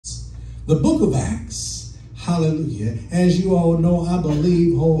The book of Acts. Hallelujah. As you all know, I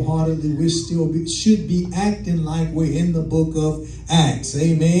believe wholeheartedly we should be acting like we're in the book of Acts.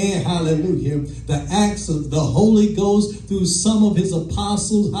 Amen. Hallelujah. The acts of the Holy Ghost through some of his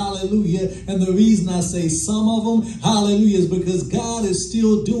apostles. Hallelujah. And the reason I say some of them, hallelujah, is because God is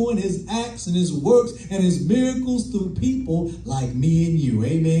still doing his acts and his works and his miracles through people like me and you.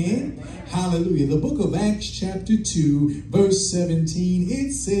 Amen. Hallelujah. The book of Acts chapter 2 verse 17,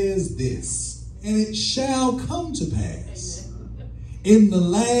 it says this. And it shall come to pass in the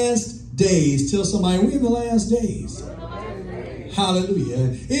last days. Tell somebody, we're in the last days.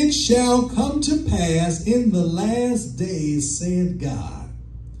 Hallelujah. It shall come to pass in the last days, saith God,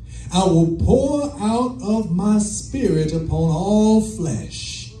 I will pour out of my spirit upon all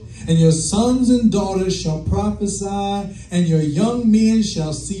flesh. And your sons and daughters shall prophesy, and your young men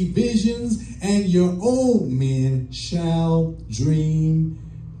shall see visions, and your old men shall dream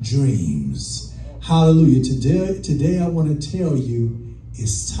dreams. Hallelujah. Today I want to tell you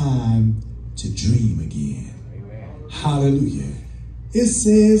it's time to dream again. Amen. Hallelujah. It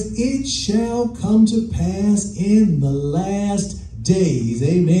says it shall come to pass in the last days.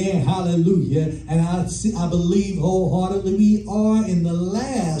 Amen. Hallelujah. And I believe wholeheartedly we are in the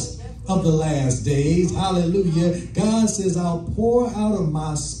last of the last days. Hallelujah. God says I'll pour out of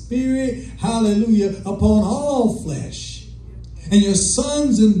my spirit, hallelujah, upon all flesh. And your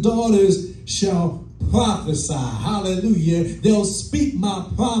sons and daughters shall prophesy. Hallelujah. They'll speak my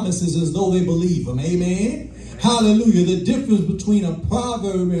promises as though they believe them. Amen. Hallelujah. The difference between a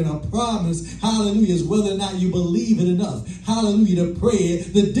proverb and a promise, hallelujah, is whether or not you believe it enough. Hallelujah, to pray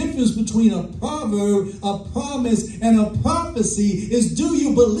it. The difference between a proverb, a promise, and a prophecy is, do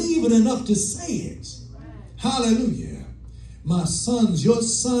you believe it enough to say it? Hallelujah. My sons, your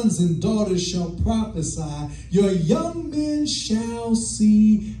sons and daughters shall prophesy. Your young men shall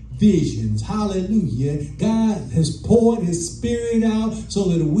see visions. Hallelujah. God has poured his spirit out so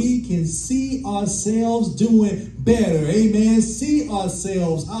that we can see ourselves doing better. Amen. See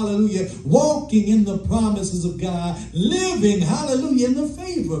ourselves, hallelujah, walking in the promises of God, living, hallelujah, in the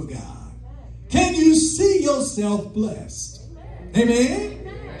favor of God. Can you see yourself blessed?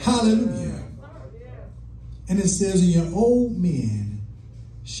 Amen. Hallelujah. And it says, and your old men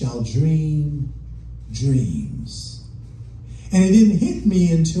shall dream dreams. And it didn't hit me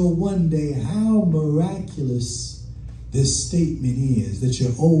until one day how miraculous this statement is, that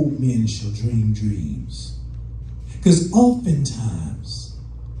your old men shall dream dreams. Because oftentimes,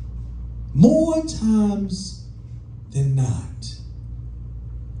 more times than not,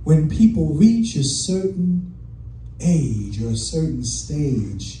 when people reach a certain age or a certain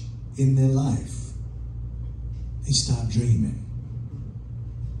stage in their life, they stop dreaming.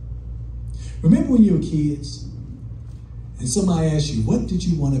 Remember when you were kids? And somebody asked you, what did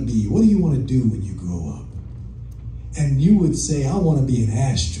you want to be? What do you want to do when you grow up? And you would say, I want to be an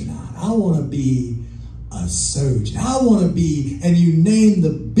astronaut. I want to be a surgeon. I want to be, and you name the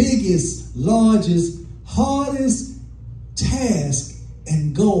biggest, largest, hardest task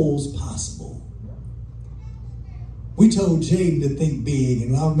and goals possible. We told Jaden to think big,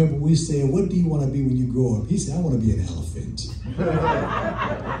 and I remember we said, what do you want to be when you grow up? He said, I want to be an elephant.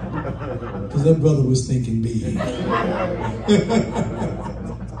 Because that brother was thinking big.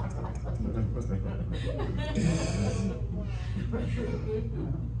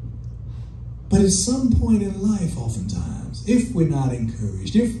 But at some point in life, oftentimes, if we're not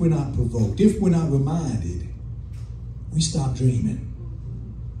encouraged, if we're not provoked, if we're not reminded, we stop dreaming.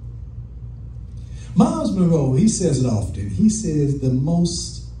 Miles Monroe, he says it often. He says the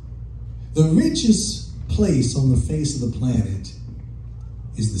richest place on the face of the planet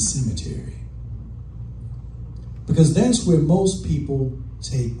is the cemetery. Because that's where most people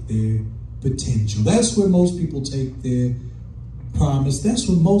take their potential. That's where most people take their promise. That's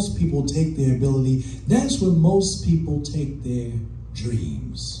where most people take their ability. That's where most people take their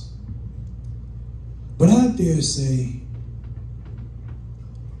dreams. But I dare say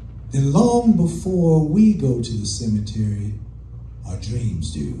that long before we go to the cemetery, our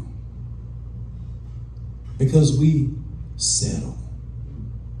dreams do. Because we settle.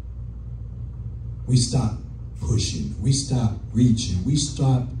 We stop pushing. We stop reaching. We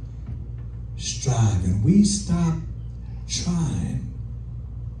stop striving. We stop trying.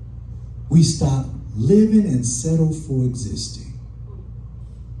 We stop living and settle for existing.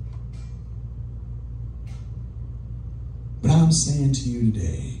 But I'm saying to you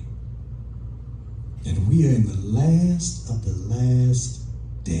today that we are in the last of the last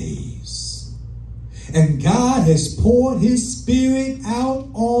days. And God has poured his spirit out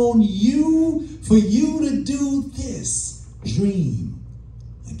on you for you to do this. Dream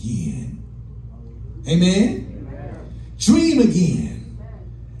again. Amen? Amen. Dream again.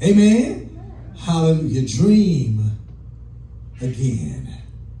 Amen? Hallelujah. Dream again.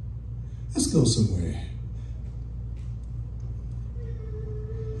 Let's go somewhere.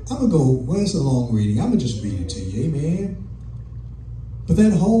 I'm going to go, well, it's a long reading. I'm going to just read it to you. Amen? But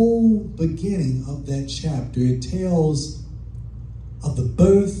that whole beginning of that chapter, it tells of the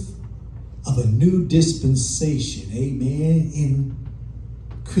birth of a new dispensation. Amen? In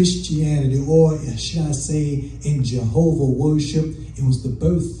Christianity, or should I say in Jehovah worship, it was the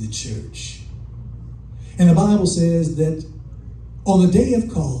birth of the church. And the Bible says that on the day of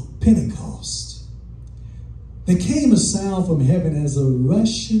Pentecost, there came a sound from heaven as a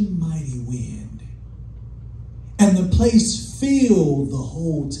rushing mighty wind, and the place filled the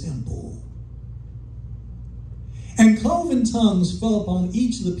whole temple. And cloven tongues fell upon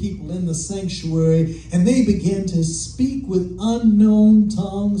each of the people in the sanctuary, and they began to speak with unknown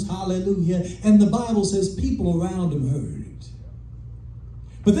tongues. Hallelujah. And the Bible says people around them heard it.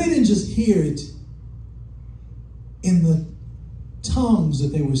 But they didn't just hear it in the tongues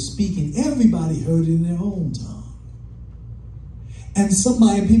that they were speaking. Everybody heard it in their own tongue. And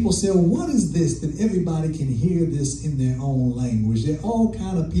people say, well, what is this that everybody can hear this in their own language? There are all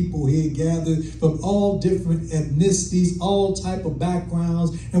kind of people here gathered from all different ethnicities, all type of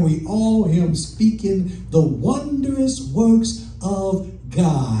backgrounds, and we all hear them speaking the wondrous works of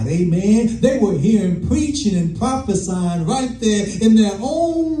God. Amen. They were hearing preaching and prophesying right there in their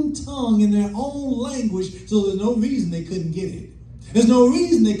own tongue, in their own language, so there's no reason they couldn't get it. There's no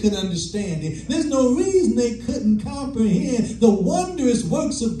reason they couldn't understand it. There's no reason they couldn't comprehend the wondrous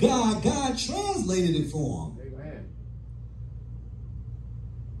works of God. God translated it for them. Amen.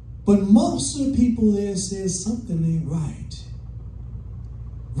 But most of the people there says something ain't right.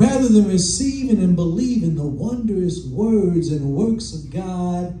 Rather than receiving and believing the wondrous words and works of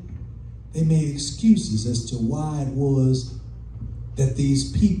God, they made excuses as to why it was that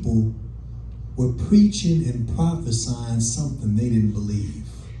these people were preaching and prophesying something they didn't believe.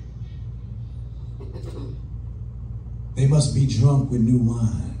 They must be drunk with new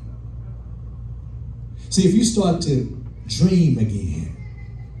wine. See, if you start to dream again,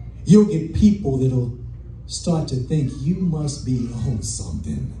 you'll get people that'll start to think you must be on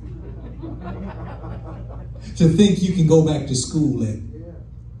something. To think you can go back to school at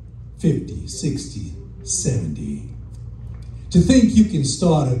 50, 60, 70. To think you can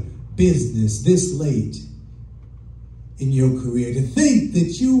start a business this late in your career. To think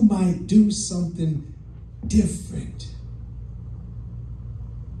that you might do something different.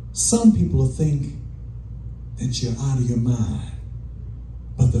 Some people think that you're out of your mind.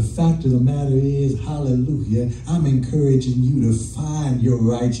 But the fact of the matter is, hallelujah, I'm encouraging you to find your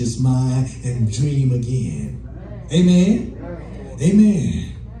righteous mind and dream again. Amen? Amen.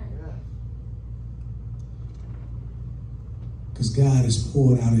 Because God has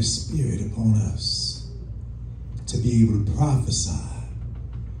poured out his Spirit upon us to be able to prophesy,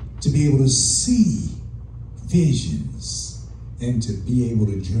 to be able to see visions, and to be able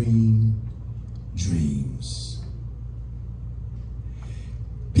to dream dreams.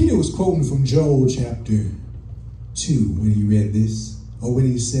 Peter was quoting from Joel chapter 2 when he read this, or when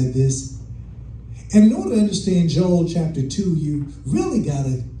he said this. And in order to understand Joel chapter 2, you really got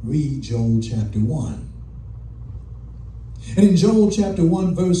to read Joel chapter 1. And in Joel chapter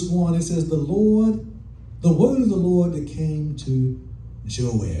 1, verse 1, it says, the word of the Lord that came to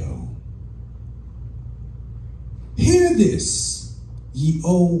Joel. Hear this, ye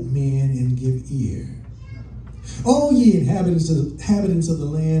old men, and give ear. All ye inhabitants of the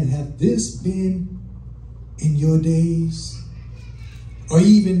land, hath this been in your days? Or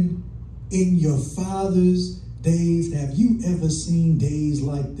even in your fathers' days? Have you ever seen days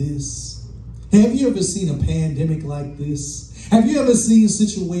like this? Have you ever seen a pandemic like this? Have you ever seen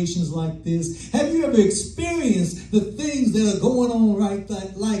situations like this? Have you ever experienced the things that are going on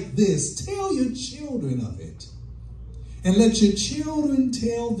like this? Tell your children of it. And let your children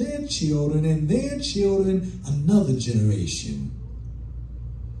tell their children and their children another generation.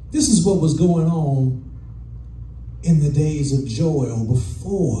 This is what was going on in the days of Joel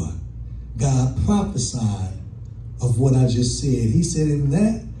before God prophesied of what I just said. He said, in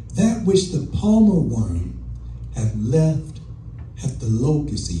that which the palmer worm hath left, hath the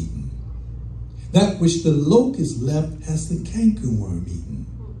locust eaten. That which the locust left, hath the cankerworm eaten.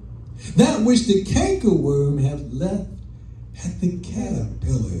 That which the cankerworm hath left, hath the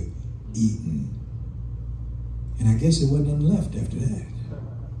caterpillar eaten. And I guess there wasn't nothing left after that.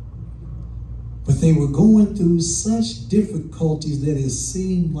 But they were going through such difficulties that it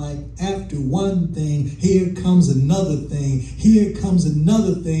seemed like after one thing, here comes another thing, here comes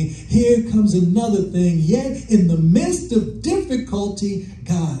another thing, here comes another thing. Yet in the midst of difficulty,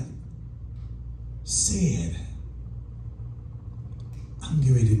 God said, I'm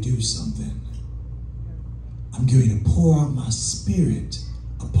getting ready to do something. I'm getting ready to pour out my spirit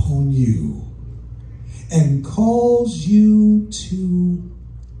upon you and cause you to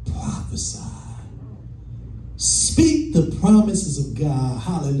prophesy. Speak the promises of God,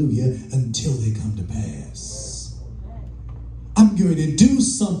 hallelujah, until they come to pass. I'm going to do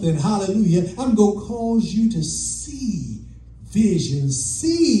something, hallelujah. I'm going to cause you to see visions,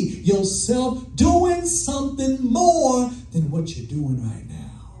 see yourself doing something more than what you're doing right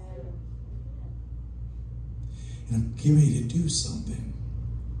now. And I'm getting ready to do something.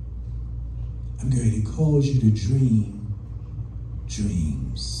 I'm going to cause you to dream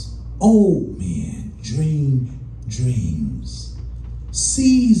dreams. Old men dream dreams.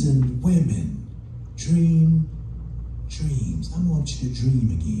 Seasoned women dream dreams. I want you to dream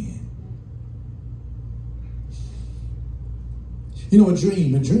again. You know, a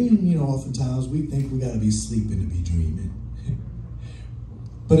dream, oftentimes we think we got to be sleeping to be dreaming.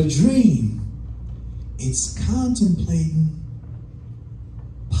 But a dream, it's contemplating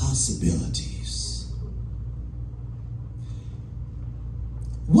possibilities.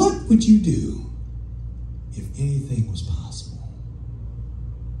 What would you do if anything was possible?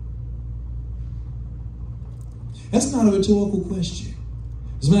 That's not a rhetorical question.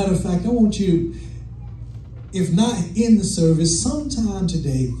 As a matter of fact, I want you, if not in the service, sometime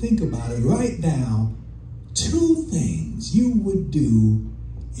today, think about it. Write down 2 things you would do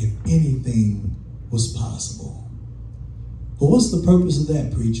if anything was possible. Well, what's the purpose of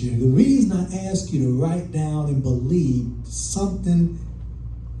that, preacher? The reason I ask you to write down and believe something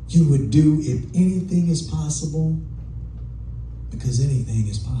you would do if anything is possible, because anything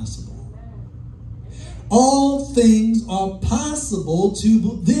is possible. All things are possible to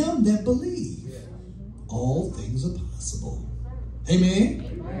them that believe. All things are possible. Amen?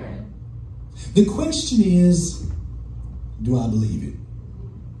 Amen. The question is, do I believe it?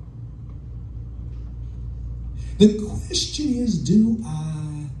 The question is, do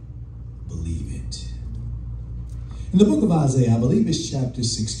I believe it? In the book of Isaiah, I believe it's chapter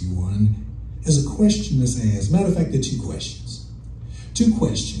 61, there's a question that's asked. Matter of fact, there are 2 questions. 2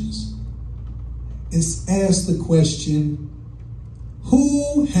 questions. It's asked the question,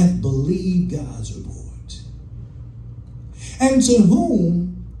 who hath believed God's report? And to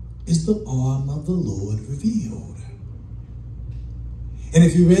whom is the arm of the Lord revealed? And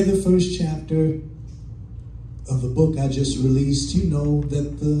if you read the first chapter of the book I just released, you know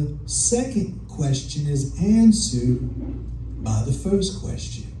that the second question is answered by the first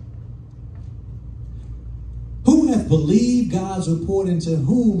question. Who hath believed God's report, and to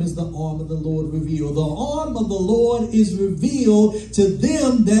whom is the arm of the Lord revealed? The arm of the Lord is revealed to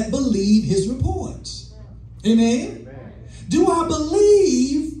them that believe his report. Amen? Amen. Do I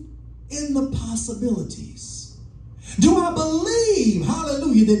believe in the possibilities? Do I believe,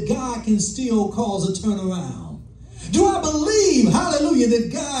 hallelujah, that God can still cause a turnaround? Do I believe, hallelujah,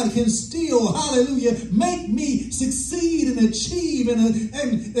 that God can still, hallelujah, make me succeed and achieve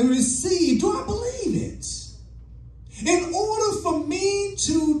and receive? Do I believe it? In order for me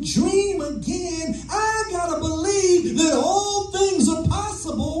to dream again, I got to believe that all things are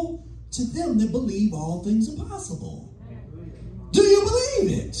possible to them that believe all things are possible. Do you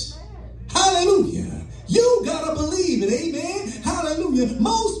believe it? Hallelujah. You got to believe it. Amen. Hallelujah.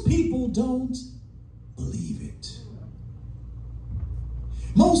 Most people don't believe it.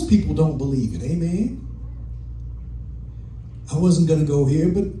 Most people don't believe it. Amen. I wasn't going to go here,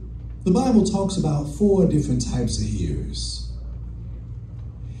 but the Bible talks about 4 different types of hearers.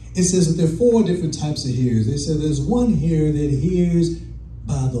 It says that there are 4 different types of hearers. They said there's one hearer that hears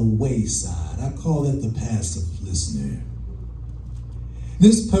by the wayside. I call that the passive listener.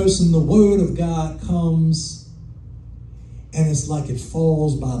 This person, the word of God comes and it's like it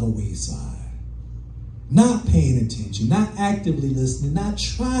falls by the wayside. Not paying attention, not actively listening, not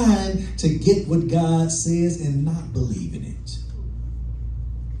trying to get what God says and not believing it.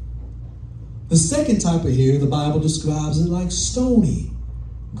 The second type of hearer, the Bible describes it like stony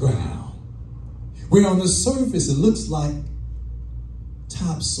ground, where on the surface it looks like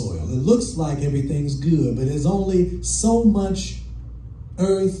topsoil. It looks like everything's good, but there's only so much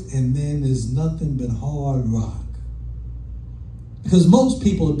earth and then there's nothing but hard rock. Because most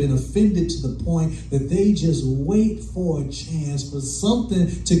people have been offended to the point that they just wait for a chance for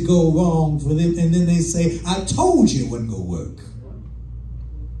something to go wrong for them, and then they say, I told you it wasn't going to work.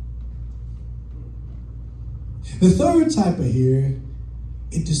 The third type of hair,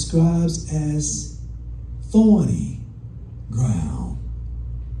 it describes as thorny ground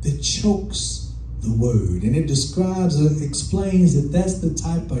that chokes the word. And it describes or explains that that's the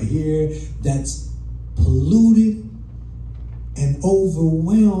type of hair that's polluted and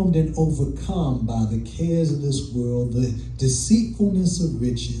overwhelmed and overcome by the cares of this world, the deceitfulness of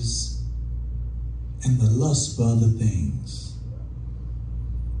riches, and the lust for other things.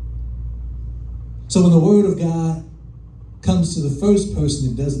 So when the word of God comes to the first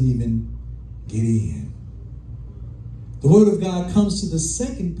person, it doesn't even get in. The word of God comes to the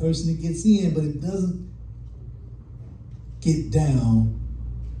second person, it gets in, but it doesn't get down,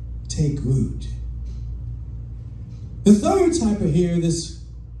 take root. The third type of hair that's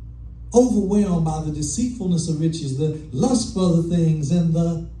overwhelmed by the deceitfulness of riches, the lust for other things, and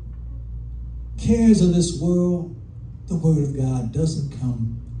the cares of this world, the word of God doesn't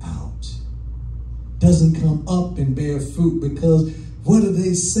come out, doesn't come up and bear fruit, because what do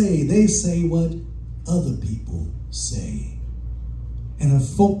they say? They say what other people say and are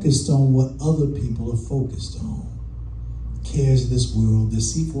focused on what other people are focused on. Cares of this world,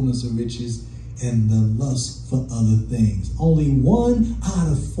 deceitfulness of riches, and the lust for other things. Only 1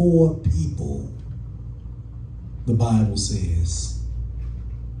 out of 4 people, the Bible says,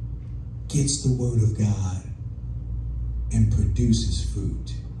 gets the word of God and produces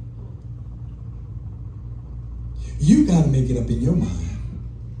fruit. You got to make it up in your mind.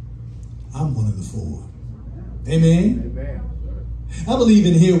 I'm one of the 4. Amen? Amen. I believe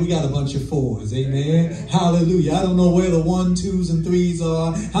in here we got a bunch of 4s. Amen. Hallelujah. I don't know where the 1, 2s, and 3s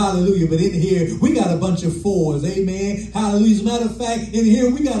are. Hallelujah. But in here we got a bunch of 4s. Amen. Hallelujah. As a matter of fact, in here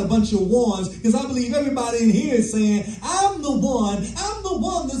we got a bunch of 1s, because I believe everybody in here is saying, I'm the one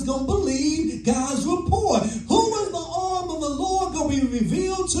that's going to believe God's report. Who is the arm of the Lord going to be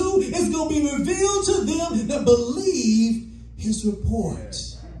revealed to? It's going to be revealed to them that believe his report.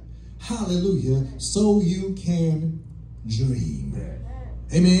 Hallelujah. So you can dream.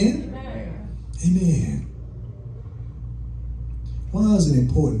 Amen? Amen. Amen. Why is it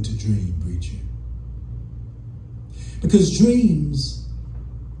important to dream, preacher? Because dreams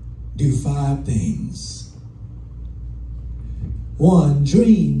do 5 things. 1,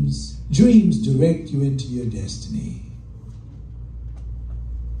 dreams direct you into your destiny.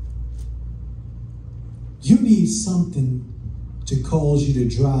 You need something to cause you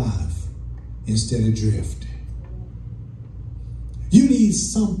to drive instead of drift. You need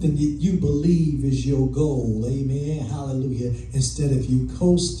something that you believe is your goal. Amen. Hallelujah. Instead of you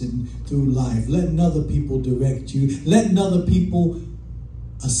coasting through life, letting other people direct you, letting other people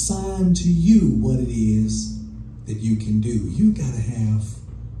assign to you what it is that you can do. You got to have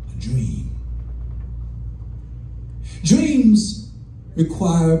a dream. Dreams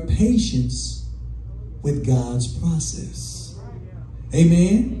require patience with God's process.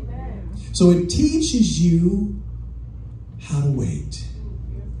 Amen. So it teaches you how to wait.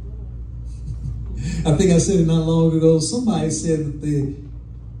 I think I said it not long ago. Somebody said that the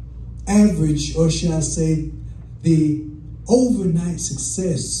average, or should I say, the overnight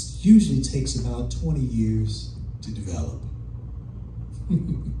success usually takes about 20 years to develop.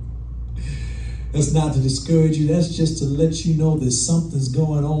 That's not to discourage you. That's just to let you know that something's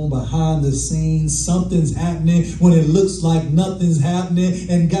going on behind the scenes. Something's happening when it looks like nothing's happening.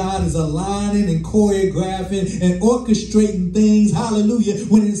 And God is aligning and choreographing and orchestrating things. Hallelujah.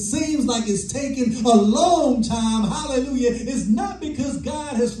 When it seems like it's taking a long time. Hallelujah. It's not because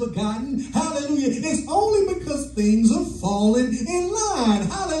God has forgotten. Hallelujah. It's only because things are falling in line.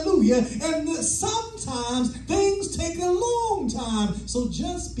 Hallelujah. And sometimes things take a long time. So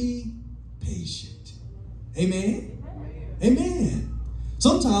just be patient. Amen? Amen.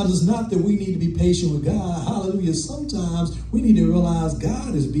 Sometimes it's not that we need to be patient with God. Hallelujah. Sometimes we need to realize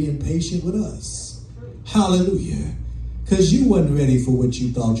God is being patient with us. Hallelujah. Because you wasn't ready for what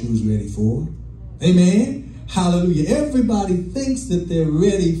you thought you was ready for. Amen. Hallelujah. Everybody thinks that they're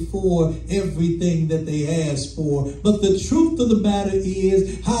ready for everything that they ask for. But the truth of the matter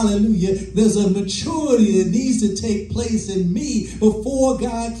is, hallelujah, there's a maturity that needs to take place in me before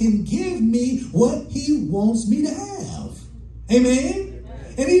God can give me what he wants me to have. Amen?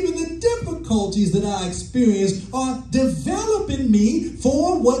 And even the difficulties that I experience are developing me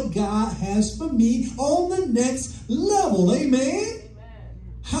for what God has for me on the next level. Amen?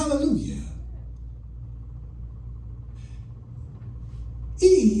 Hallelujah.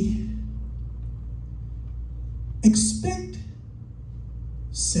 Expect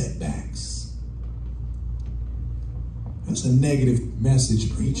setbacks. That's a negative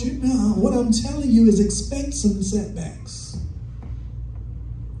message, preacher. No, what I'm telling you is expect some setbacks.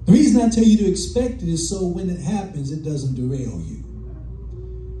 The reason I tell you to expect it is so when it happens, it doesn't derail you.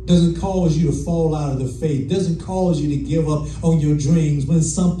 Doesn't cause you to fall out of the faith. Doesn't cause you to give up on your dreams when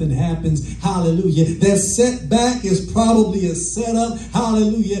something happens. Hallelujah. That setback is probably a setup.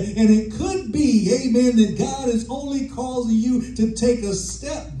 Hallelujah. And it could be, amen, that God is only causing you to take a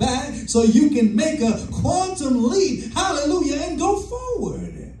step back so you can make a quantum leap. Hallelujah. And go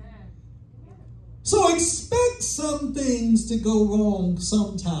forward. So expect some things to go wrong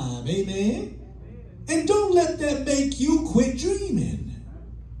sometime. Amen. And don't let that make you quit dreaming.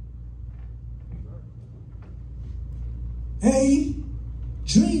 Hey,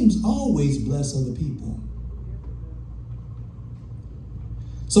 dreams always bless other people.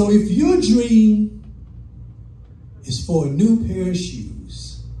 So if your dream is for a new pair of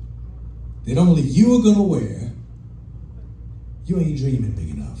shoes that only you are going to wear, you ain't dreaming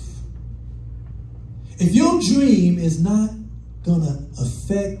big enough. If your dream is not going to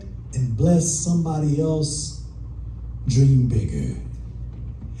affect and bless somebody else, dream bigger.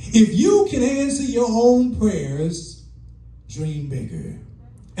 If you can answer your own prayers, dream bigger.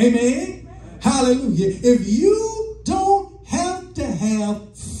 Amen? Hallelujah. If you don't have to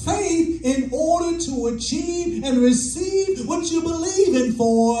have faith in order to achieve and receive what you believe in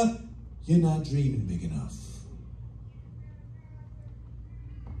for, you're not dreaming big enough.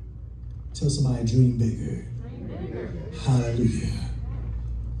 Tell somebody, dream bigger. Dream bigger. Hallelujah.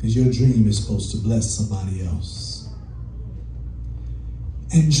 Because your dream is supposed to bless somebody else.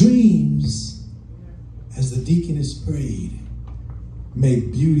 And dreams, as the deaconess prayed,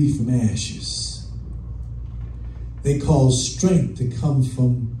 make beauty from ashes. They cause strength to come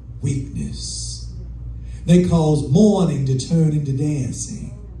from weakness. They cause mourning to turn into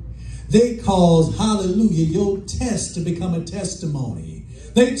dancing. They cause, hallelujah, your test to become a testimony.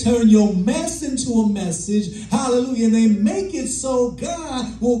 They turn your mess into a message, hallelujah, and they make it so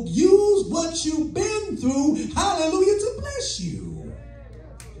God will use what you've been through, hallelujah, to bless you.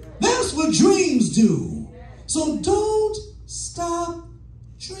 That's what dreams do. So don't stop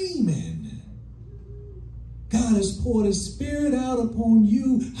dreaming. God has poured His Spirit out upon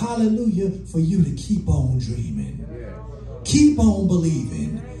you, hallelujah, for you to keep on dreaming. Keep on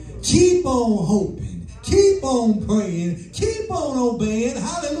believing. Keep on hoping. Keep on praying. Keep on obeying.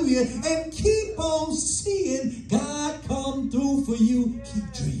 Hallelujah. And keep on seeing God come through for you.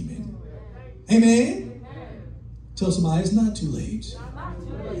 Keep dreaming. Amen. Tell somebody it's not too late.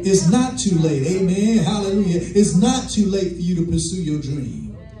 It's not too late. Amen. Hallelujah. It's not too late for you to pursue your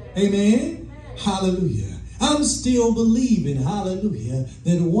dream. Amen. Hallelujah. I'm still believing, hallelujah,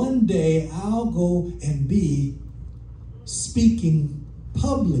 that one day I'll go and be speaking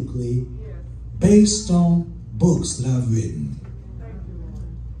publicly based on books that I've written.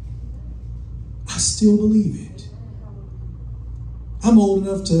 I still believe it. I'm old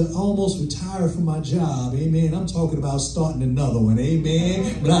enough to almost retire from my job. Amen. I'm talking about starting another one.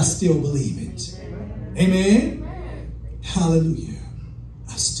 Amen. But I still believe it. Amen. Hallelujah.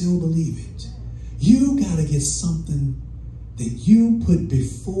 I still believe it. You got to get something that you put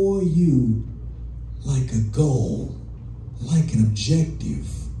before you like a goal, like an objective.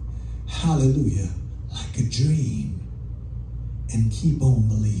 Hallelujah. Like a dream. And keep on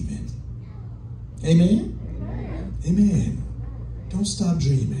believing. Amen? Amen. Amen. Don't stop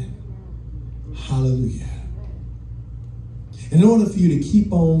dreaming. Hallelujah. In order for you to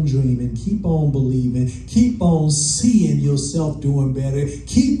keep on dreaming, keep on believing, keep on seeing yourself doing better,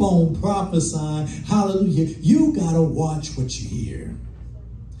 keep on prophesying, hallelujah, you got to watch what you hear.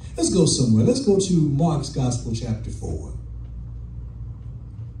 Let's go somewhere. Let's go to Mark's Gospel, chapter 4.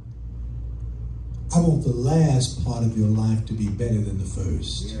 I want the last part of your life to be better than the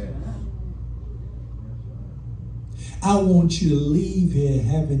first. Yeah. I want you to leave here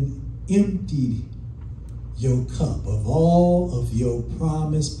having emptied your cup of all of your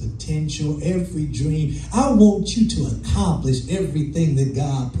promise, potential, every dream. I want you to accomplish everything that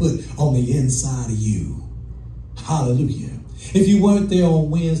God put on the inside of you. Hallelujah. If you weren't there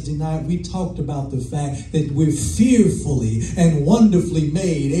on Wednesday night, we talked about the fact that we're fearfully and wonderfully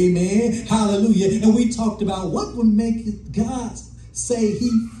made. Amen. Hallelujah. And we talked about what would make God say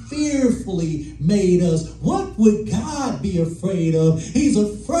He fearfully made us. What would God be afraid of? He's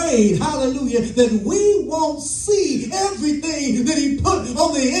afraid, hallelujah, that we won't see everything that He put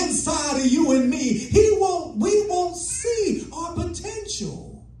on the inside of you and me. We won't see our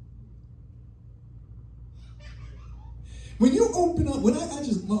potential. When you open up, we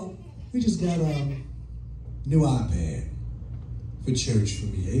just got a new iPad for church for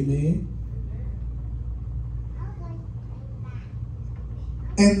me, amen?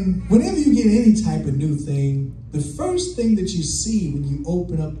 And whenever you get any type of new thing, the first thing that you see when you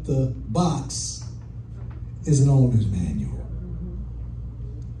open up the box is an owner's manual.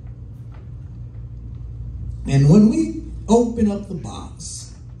 And when we open up the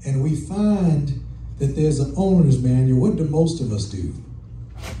box and we find that there's an owner's manual, what do most of us do?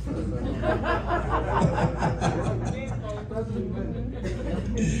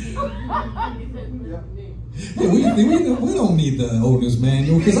 We don't need the owner's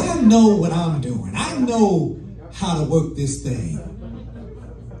manual because I know what I'm doing. I know how to work this thing.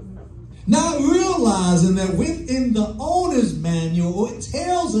 Not realizing that within the owner's manual, it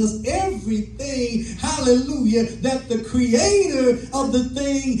tells us everything, hallelujah, that the creator of the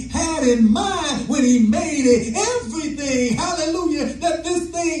thing had in mind when he made it. Everything, hallelujah, that this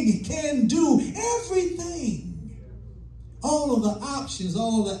thing can do. Everything. All of the options,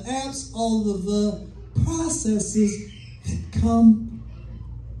 all the apps, all of the processes that come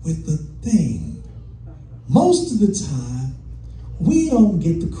with the thing. Most of the time, we don't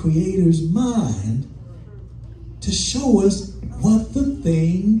get the creator's mind to show us what the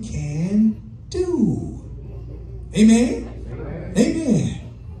thing can do. Amen? Amen.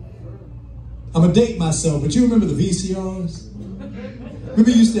 I'm going to date myself, but you remember the VCRs? Remember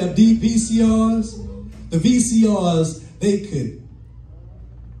you used to have deep VCRs? The VCRs,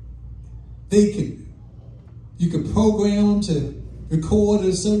 you could program them to record at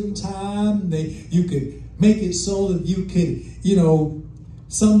a certain time. You could make it so that you could,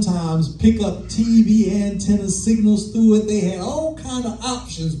 sometimes pick up TV antenna signals through it. They had all kind of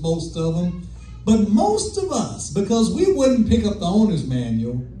options, most of them. But most of us, because we wouldn't pick up the owner's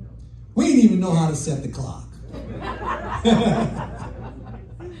manual, we didn't even know how to set the clock.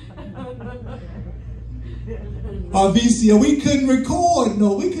 Our VCR, we couldn't record.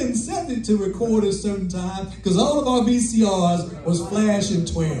 No, we couldn't set it to record at a certain time because all of our VCRs was flashing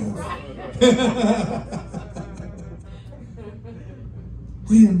 12.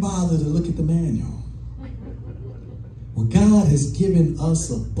 We didn't bother to look at the manual. Well, God has given us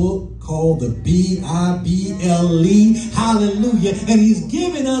a book called the Bible, hallelujah, and he's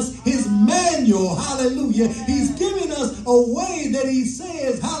given us his manual, hallelujah. He's given us a way that he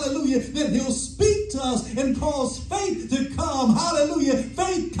says, hallelujah, that he'll speak to us and cause faith to come, hallelujah.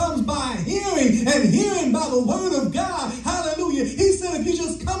 Faith comes by hearing, and hearing by the word of God, hallelujah. He said, if you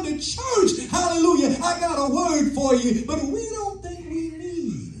just come to church, hallelujah, I got a word for you. But we don't think we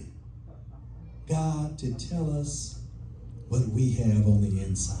need God to tell us what we have on the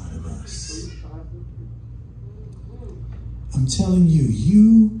inside of us. I'm telling you,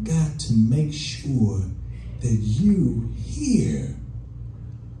 you got to make sure that you hear,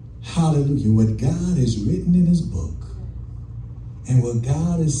 hallelujah, what God has written in his book and what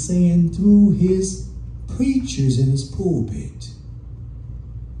God is saying through his preachers in his pulpit.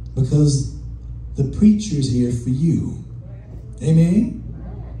 Because the preacher is here for you. Amen?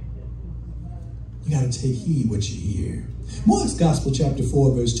 You got to take heed what you hear. Mark's Gospel, chapter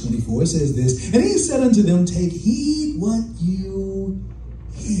 4, verse 24, it says this, and he said unto them, take heed what you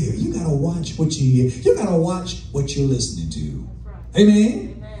hear. You got to watch what you hear. You got to watch what you're listening to.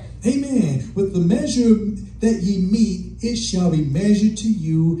 Amen? Amen. With the measure that ye meet, it shall be measured to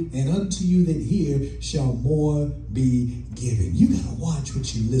you, and unto you that hear shall more be given. You got to watch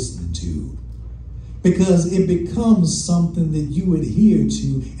what you're listening to. Because it becomes something that you adhere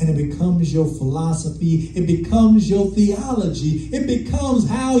to, and it becomes your philosophy. It becomes your theology. It becomes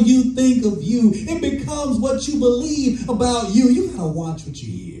how you think of you. It becomes what you believe about you. You gotta watch what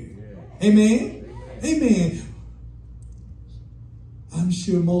you hear. Amen? Amen. I'm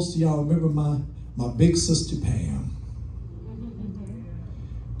sure most of y'all remember my big sister Pam.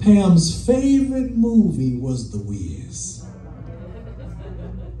 Pam's favorite movie was The Wiz.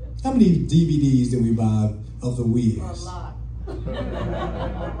 How many DVDs did we buy of The Wiz? A lot.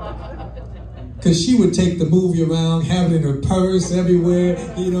 Because she would take the movie around, have it in her purse everywhere,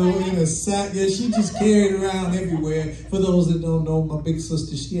 in a sack. Yeah, she just carried it around everywhere. For those that don't know, my big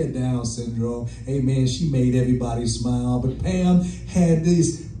sister, she had Down syndrome. Amen. She made everybody smile. But Pam had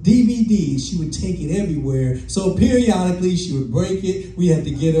these DVDs. She would take it everywhere. So periodically, she would break it. We had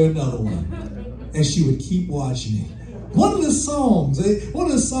to get her another one. And she would keep watching it. One of the songs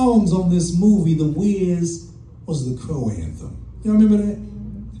on this movie, The Wiz, was the Crow Anthem. You remember that?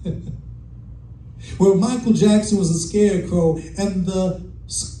 Where Michael Jackson was a scarecrow, and the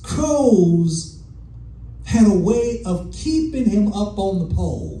crows had a way of keeping him up on the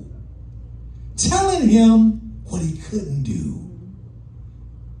pole, telling him what he couldn't do,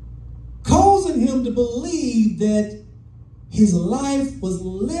 causing him to believe that his life was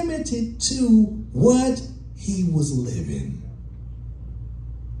limited to what he was living.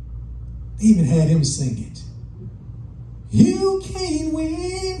 Even had him sing it. You can't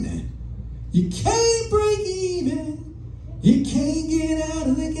win. You can't break even. You can't get out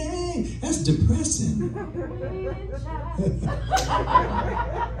of the game. That's depressing.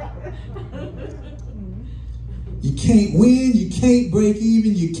 You can't win. You can't break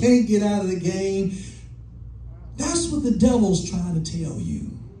even. You can't get out of the game. That's what the devil's trying to tell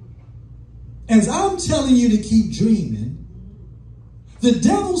you. As I'm telling you to keep dreaming, the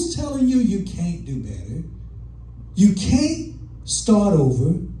devil's telling you you can't do better. You can't start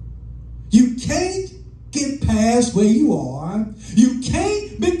over. You can't get past where you are. You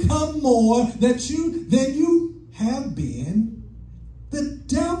can't become more than you have been. The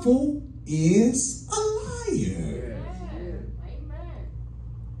devil is a liar. Amen.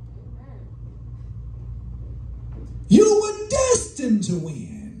 You were destined to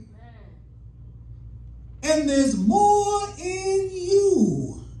win. And there's more in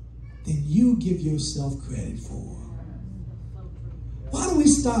you than you give yourself credit for. Why do we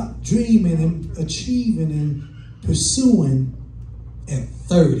stop dreaming and achieving and pursuing at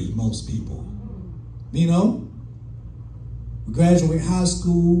 30, most people? You know? We graduate high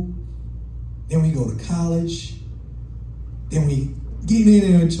school, then we go to college, then we get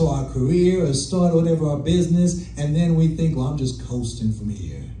into our career or start whatever our business, and then we think, well, I'm just coasting from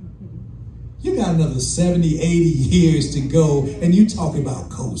here. You got another 70, 80 years to go, and you talk about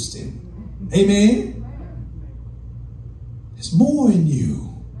coasting. Amen? There's more in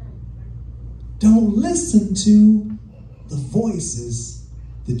you. Don't listen to the voices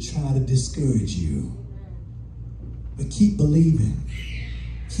that try to discourage you. But keep believing.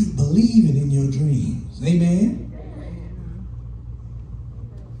 Keep believing in your dreams. Amen?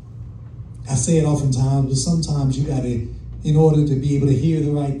 I say it oftentimes, but sometimes you got to, in order to be able to hear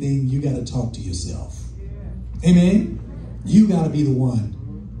the right thing, you got to talk to yourself. Amen? You got to be the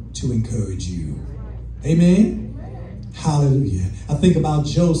one to encourage you. Amen? Hallelujah. I think about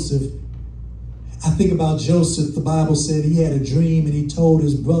Joseph. The Bible said he had a dream, and he told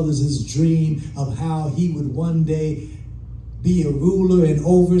his brothers his dream of how he would one day be a ruler and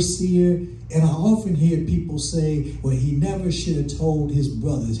overseer. And I often hear people say, well, he never should have told his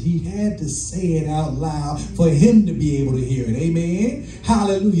brothers. He had to say it out loud for him to be able to hear it. Amen?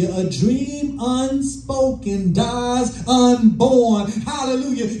 Hallelujah. A dream unspoken dies unborn.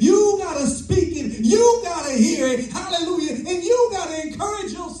 Hallelujah. You got to speak it. You got to hear it. Hallelujah. And you got to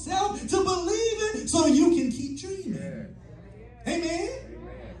encourage yourself to believe it so you can keep dreaming. Amen?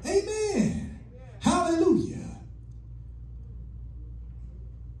 Amen. Hallelujah.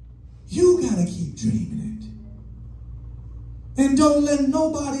 You got to keep dreaming it. And don't let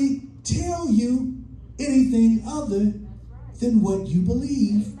nobody tell you anything other than what you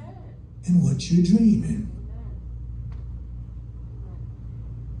believe and what you're dreaming.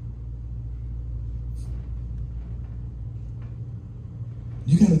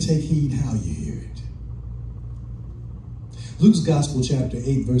 You got to take heed how you hear it. Luke's Gospel, chapter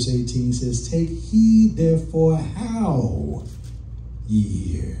 8, verse 18 says, take heed, therefore, how ye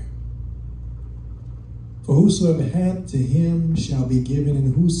hear. For whosoever hath, to him shall be given,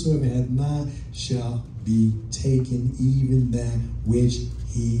 and whosoever hath not shall be taken, even that which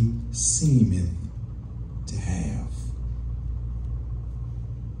he seemeth to have.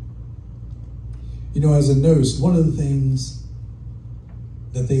 You know, as a nurse, one of the things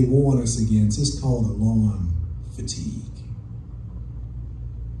that they warn us against is called alarm fatigue.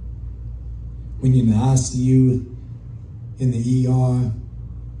 When you're in the ICU, in the ER,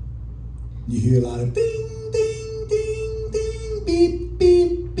 you hear a lot of ding, ding, ding, ding, beep,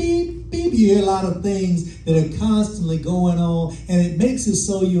 beep, beep, beep. You hear a lot of things that are constantly going on, and it makes it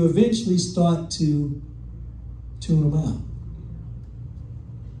so you eventually start to tune them out.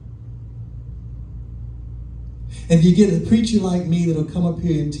 And you get a preacher like me that'll come up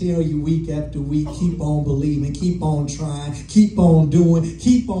here and tell you week after week, keep on believing, keep on trying, keep on doing,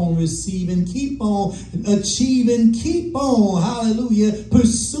 keep on receiving, keep on achieving, keep on, hallelujah,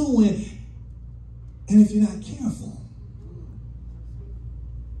 pursuing. And if you're not careful,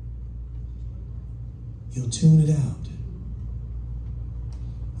 you'll tune it out.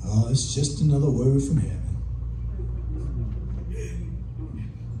 Oh, it's just another word from heaven.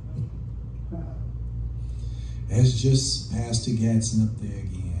 That's just Pastor Gadsden up there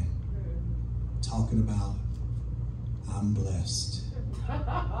again, talking about, I'm blessed.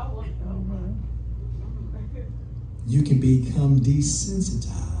 You can become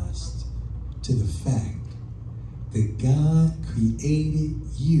desensitized to the fact that God created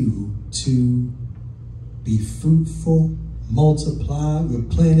you to be fruitful, multiply,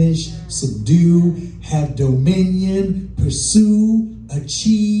 replenish, subdue, have dominion, pursue,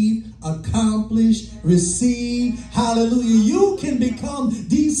 achieve, accomplish, receive. Hallelujah. You can become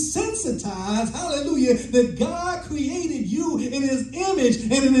desensitized. Hallelujah. That God created you in his image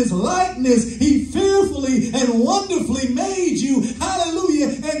and in his likeness. He fearfully and wonderfully made you. Hallelujah.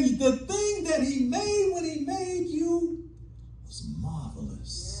 And the thing that he made when he made you was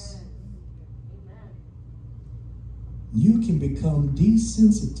marvelous. You can become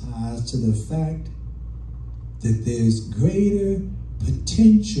desensitized to the fact that there's greater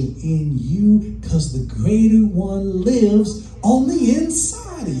potential in you because the greater one lives on the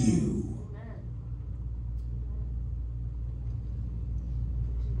inside of you.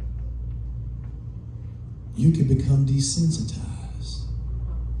 You can become desensitized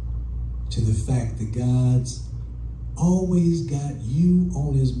to the fact that God's always got you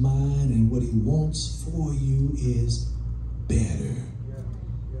on his mind and what he wants for you is better.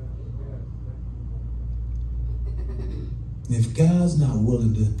 If God's not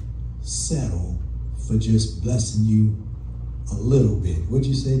willing to settle for just blessing you a little bit, what'd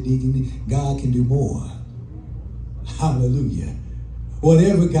you say, Deacon? God can do more. Hallelujah.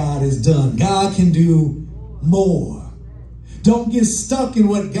 Whatever God has done, God can do more. Don't get stuck in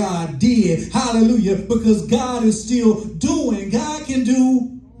what God did. Hallelujah. Because God is still doing. God can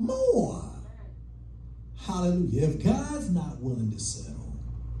do more. Hallelujah. If God's not willing to settle,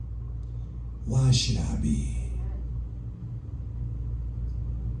 why should I be?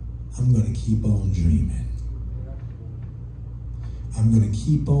 I'm going to keep on dreaming. I'm going to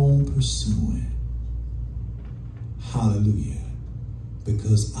keep on pursuing. Hallelujah.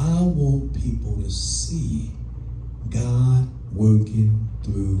 Because I want people to see God working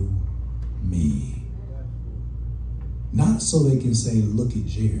through me. Not so they can say, look at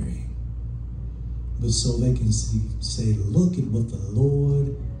Jerry, but so they can say, look at what the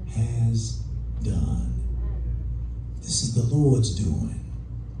Lord has done. This is the Lord's doing.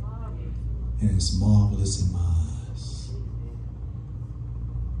 And it's marvelous in my eyes.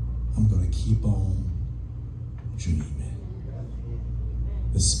 I'm going to keep on dreaming.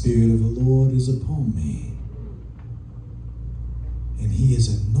 The Spirit of the Lord is upon me. And he has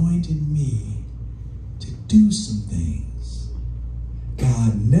anointed me to do some things.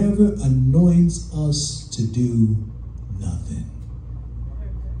 God never anoints us to do nothing.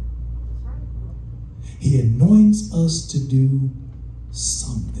 He anoints us to do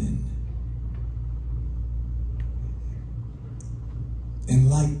something. And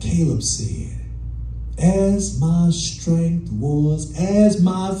like Caleb said, as my strength was, as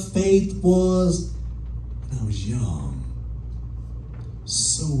my faith was when I was young,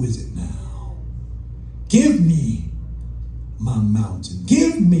 so is it now. Give me my mountain.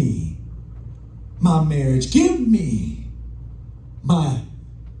 Give me my marriage. Give me my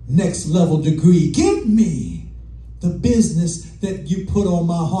next level degree. Give me the business that you put on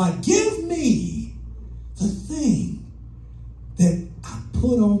my heart. Give me the thing that I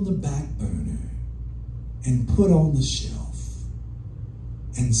put on the back burner and put on the shelf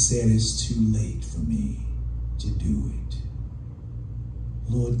and said it's too late for me to do it.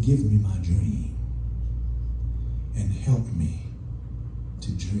 Lord, give me my dream and help me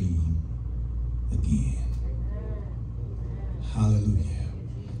to dream again. Hallelujah.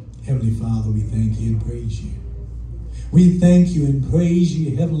 Heavenly Father, we thank you and praise you. We thank you and praise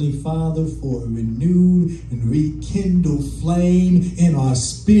you, Heavenly Father, for a renewed and rekindled flame in our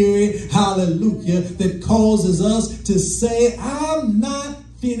spirit, hallelujah, that causes us to say, I'm not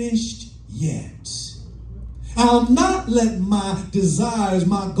finished yet. I'll not let my desires,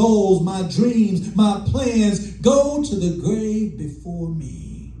 my goals, my dreams, my plans go to the grave before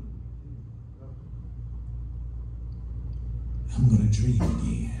me. I'm going to dream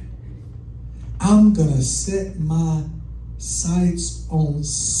again. I'm going to set my sights on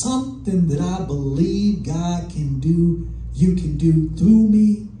something that I believe God can do, you can do through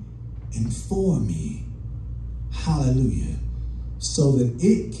me and for me. Hallelujah. So that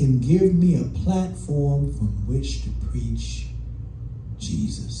it can give me a platform from which to preach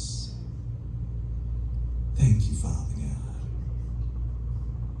Jesus. Thank you, Father God,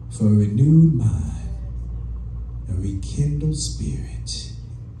 for a renewed mind, a rekindled spirit.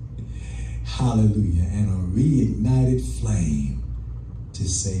 Hallelujah. And a reignited flame to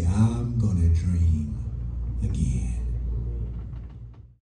say, I'm going to dream again.